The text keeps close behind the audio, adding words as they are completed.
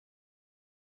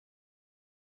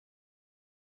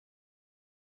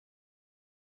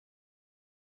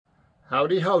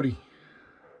Howdy, howdy.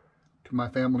 To my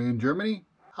family in Germany,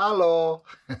 hallo.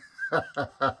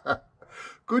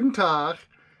 Guten Tag.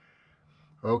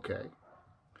 Okay.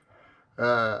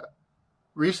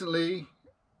 Recently,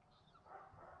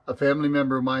 a family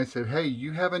member of mine said, hey,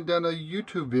 you haven't done a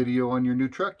YouTube video on your new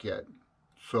truck yet.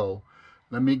 So,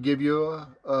 let me give you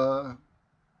a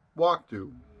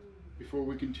walkthrough. Before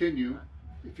we continue,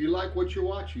 if you like what you're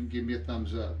watching, give me a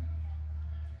thumbs up.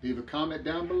 Leave a comment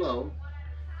down below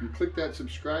and click that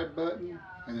subscribe button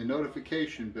and the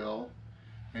notification bell,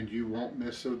 and you won't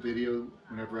miss a video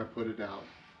whenever I put it out.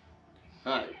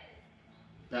 Alright,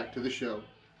 back to the show.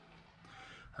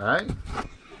 Alright.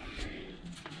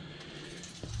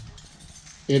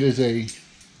 It is a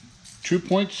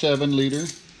 2.7 liter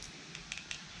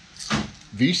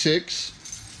V6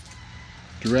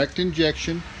 direct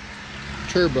injection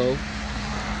turbo,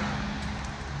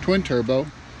 twin turbo,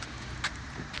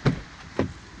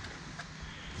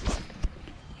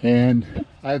 and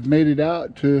I've made it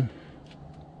out to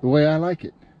the way I like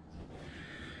it.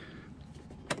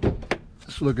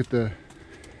 Let's look at the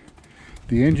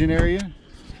engine area.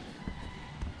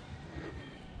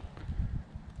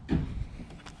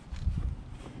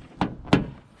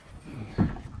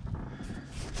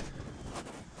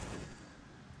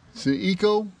 It's an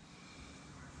Eco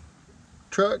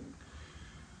truck,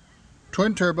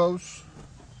 twin turbos,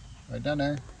 right down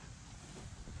there.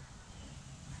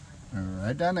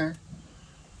 Right down there.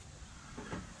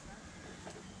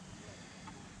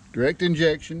 Direct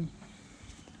injection.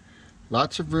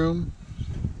 Lots of room.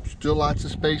 Still lots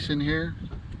of space in here.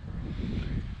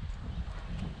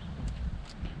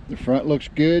 The front looks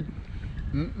good.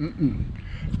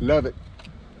 Love it.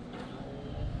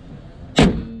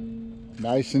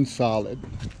 Nice and solid.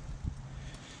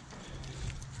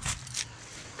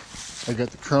 I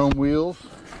got the chrome wheels.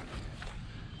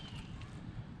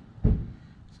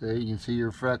 So you can see your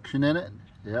reflection in it.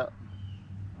 Yep.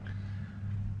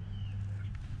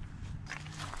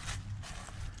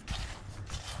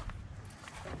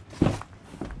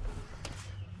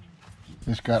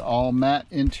 It's got all matte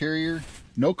interior,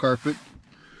 no carpet,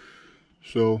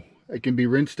 so it can be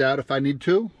rinsed out if I need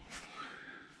to.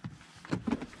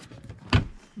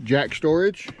 Jack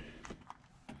storage.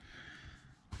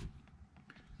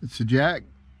 It's a jack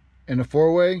and a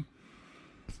 4-way.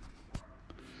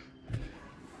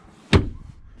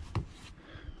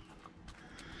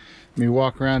 Let me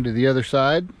walk around to the other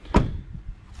side.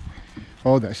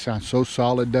 Oh, that sounds so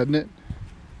solid, doesn't it?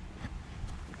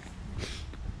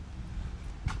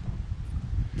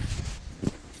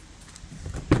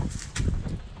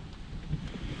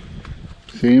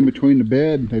 See, in between the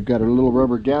bed, they've got a little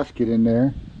rubber gasket in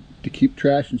there to keep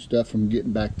trash and stuff from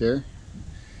getting back there.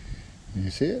 You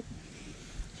see it?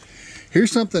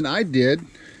 Here's something I did.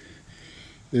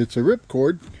 It's a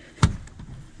ripcord.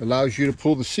 Allows you to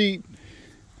pull the seat,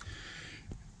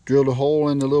 drilled a hole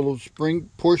in the little spring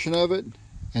portion of it,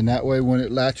 and that way when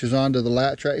it latches onto the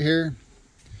latch right here,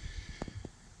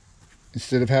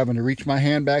 instead of having to reach my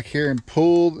hand back here and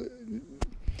pull,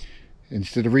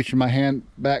 instead of reaching my hand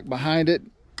back behind it,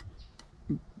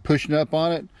 pushing up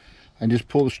on it, I just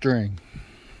pull the string.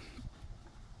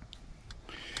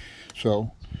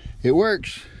 So it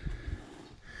works.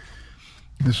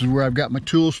 This is where I've got my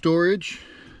tool storage,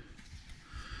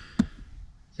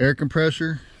 air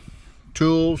compressor,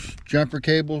 tools, jumper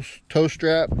cables, tow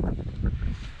strap.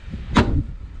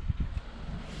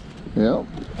 Yep,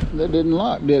 that didn't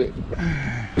lock, did it?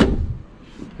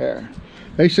 There.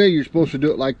 They say you're supposed to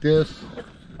do it like this.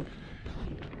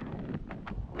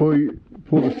 Pull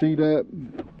the seat up,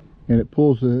 and it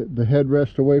pulls the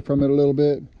headrest away from it a little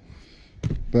bit.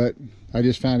 But I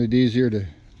just found it easier to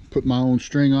put my own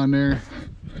string on there.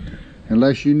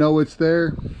 Unless you know it's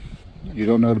there, you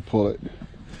don't know how to pull it.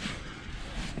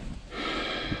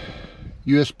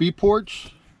 USB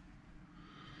ports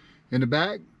in the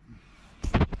back,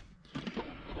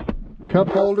 cup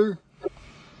holder,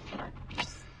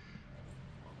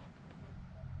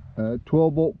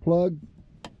 12-volt plug,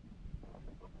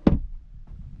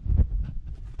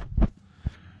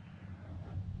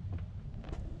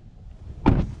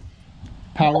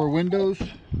 power windows,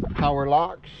 power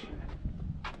locks,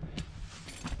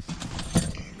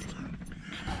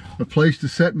 a place to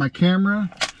set my camera,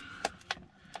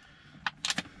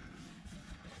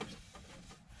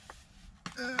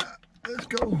 let's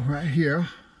go right here,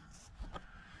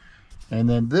 and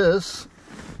then this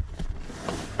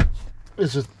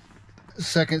is a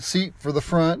second seat for the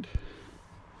front,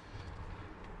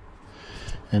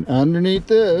 and underneath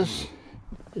this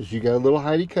is you got a little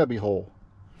hidey cubby hole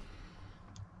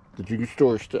that you can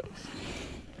store stuff.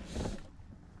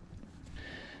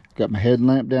 Got my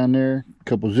headlamp down there, a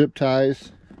couple zip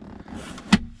ties.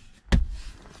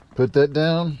 Put that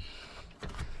down.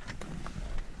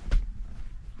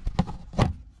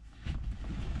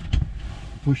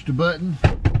 Push the button.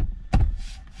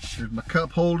 There's my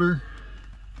cup holder.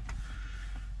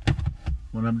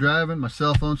 When I'm driving, my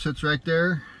cell phone sits right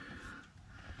there.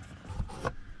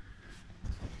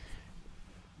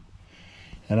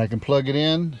 And I can plug it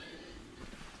in.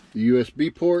 The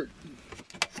USB port.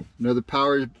 Another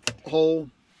power hole.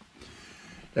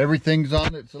 Everything's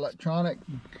on it. It's electronic.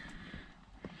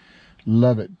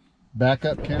 Love it.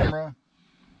 Backup camera.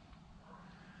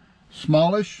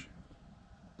 Smallish,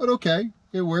 but okay.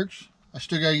 It works. I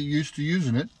still got to get used to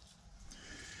using it.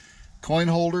 Coin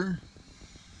holder.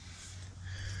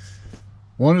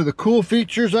 One of the cool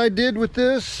features I did with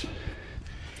this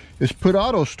is put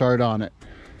auto start on it.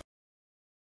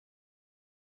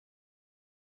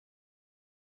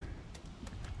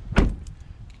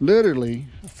 Literally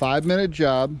a 5-minute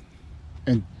job,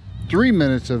 and 3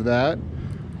 minutes of that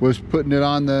was putting it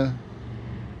on the,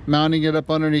 mounting it up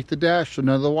underneath the dash so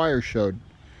none of the wires showed.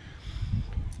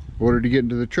 In order to get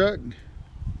into the truck,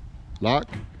 lock,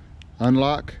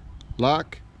 unlock,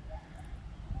 lock,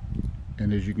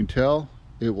 and as you can tell,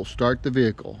 it will start the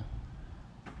vehicle.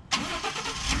 I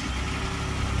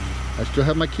still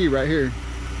have my key right here.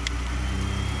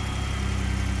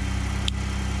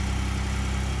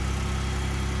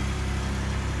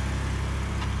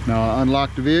 Now I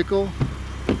unlock the vehicle,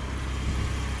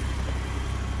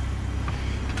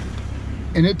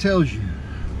 and it tells you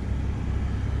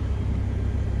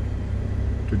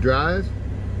to drive,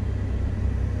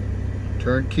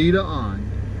 turn key to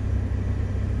on.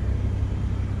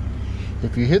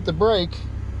 If you hit the brake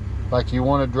like you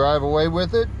want to drive away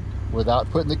with it without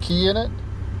putting the key in it,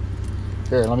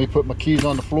 here, let me put my keys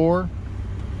on the floor.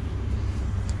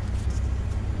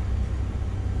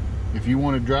 If you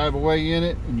want to drive away in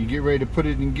it and you get ready to put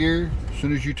it in gear, as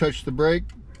soon as you touch the brake,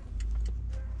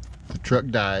 the truck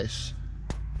dies.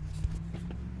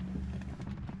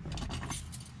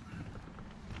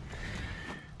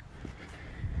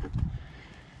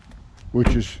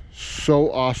 Which is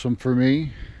so awesome for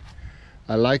me.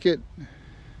 I like it.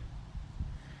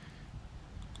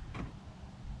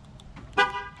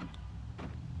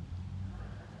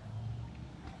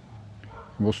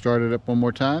 We'll start it up one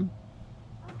more time.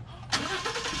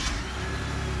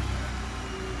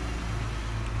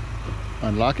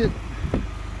 Unlock it.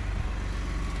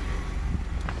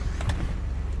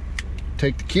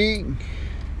 Take the key,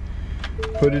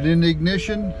 put it in the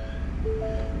ignition,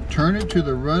 turn it to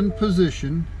the run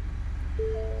position,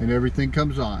 and everything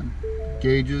comes on.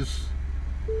 Gauges,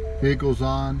 vehicle's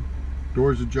on,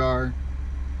 doors ajar.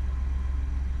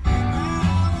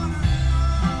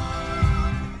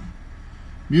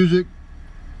 Music.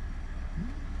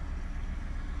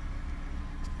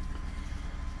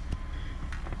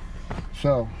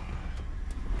 So,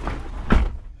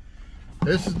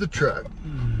 this is the truck.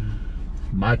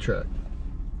 My truck.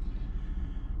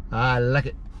 I like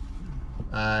it.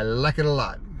 I like it a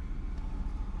lot.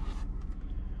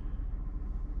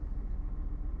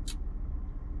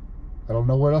 I don't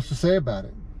know what else to say about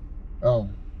it. Oh,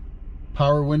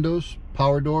 power windows,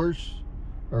 power doors,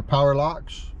 or power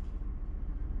locks.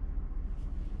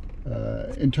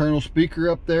 Internal speaker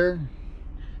up there.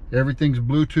 Everything's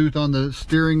Bluetooth on the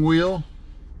steering wheel.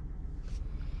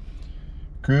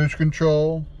 Cruise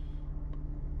control.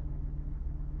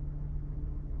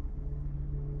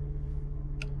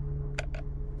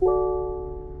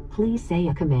 Please say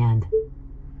a command.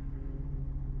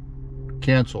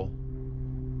 Cancel.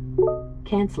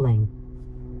 Canceling.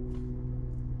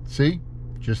 See?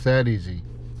 Just that easy.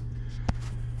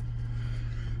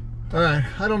 Alright,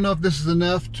 I don't know if this is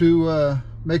enough to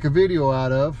make a video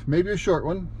out of. Maybe a short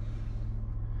one.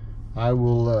 I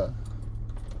will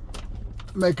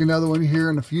make another one here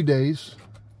in a few days.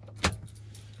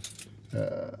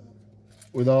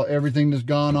 With everything that's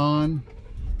gone on.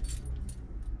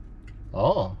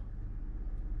 Oh,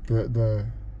 the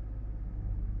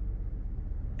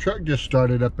truck just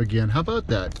started up again. How about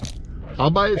that? All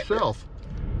by itself.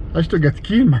 I still got the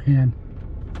key in my hand.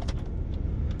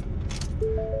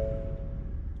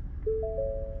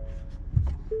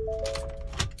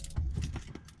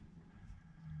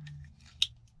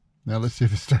 Now let's see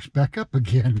if it starts back up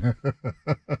again.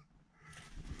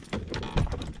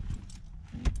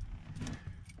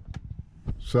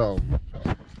 So,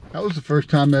 that was the first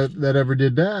time that ever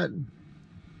did that.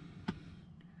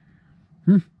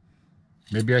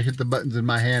 Maybe I hit the buttons in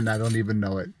my hand, I don't even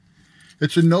know it.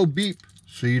 It's a no beep,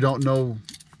 so you don't know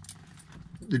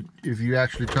if you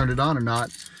actually turned it on or not.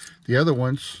 The other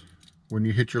ones when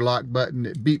you hit your lock button,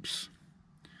 it beeps.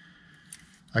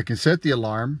 I can set the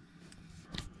alarm,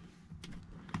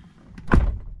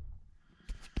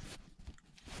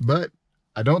 but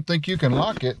I don't think you can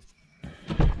lock it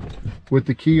with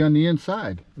the key on the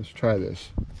inside. Let's try this.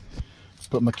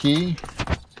 Put my key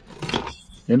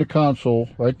in the console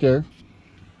right there.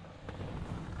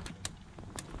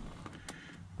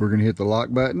 We're going to hit the lock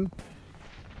button.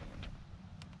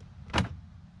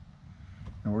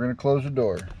 And we're going to close the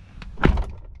door.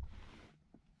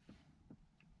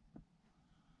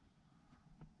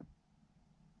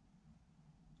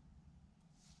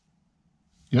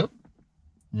 Yep.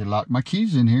 You lock my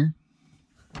keys in here.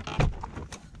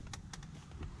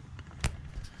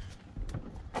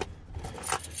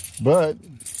 But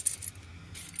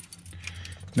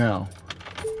now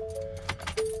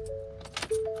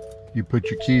you put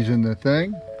your keys in the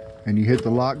thing and you hit the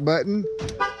lock button.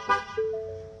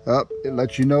 Up, it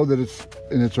lets you know that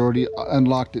it's already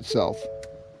unlocked itself.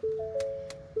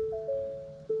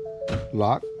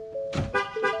 Lock.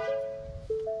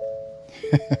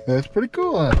 That's pretty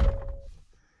cool, huh?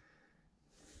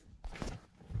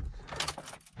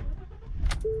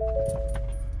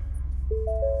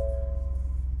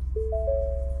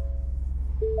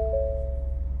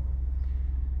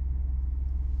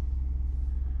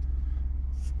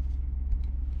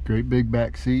 Great big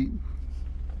back seat.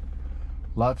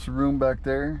 Lots of room back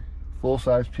there.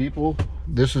 Full-size people.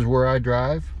 This is where I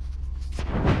drive.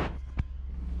 I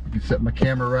can set my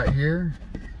camera right here.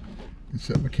 I can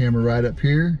set my camera right up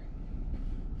here.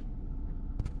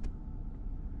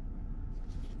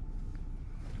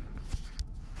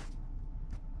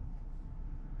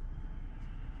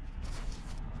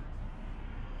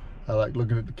 I like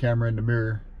looking at the camera in the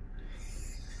mirror.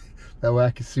 That way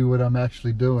I can see what I'm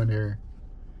actually doing here.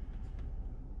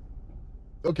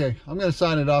 Okay, I'm going to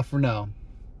sign it off for now.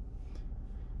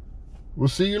 We'll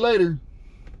see you later.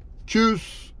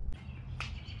 Tschüss.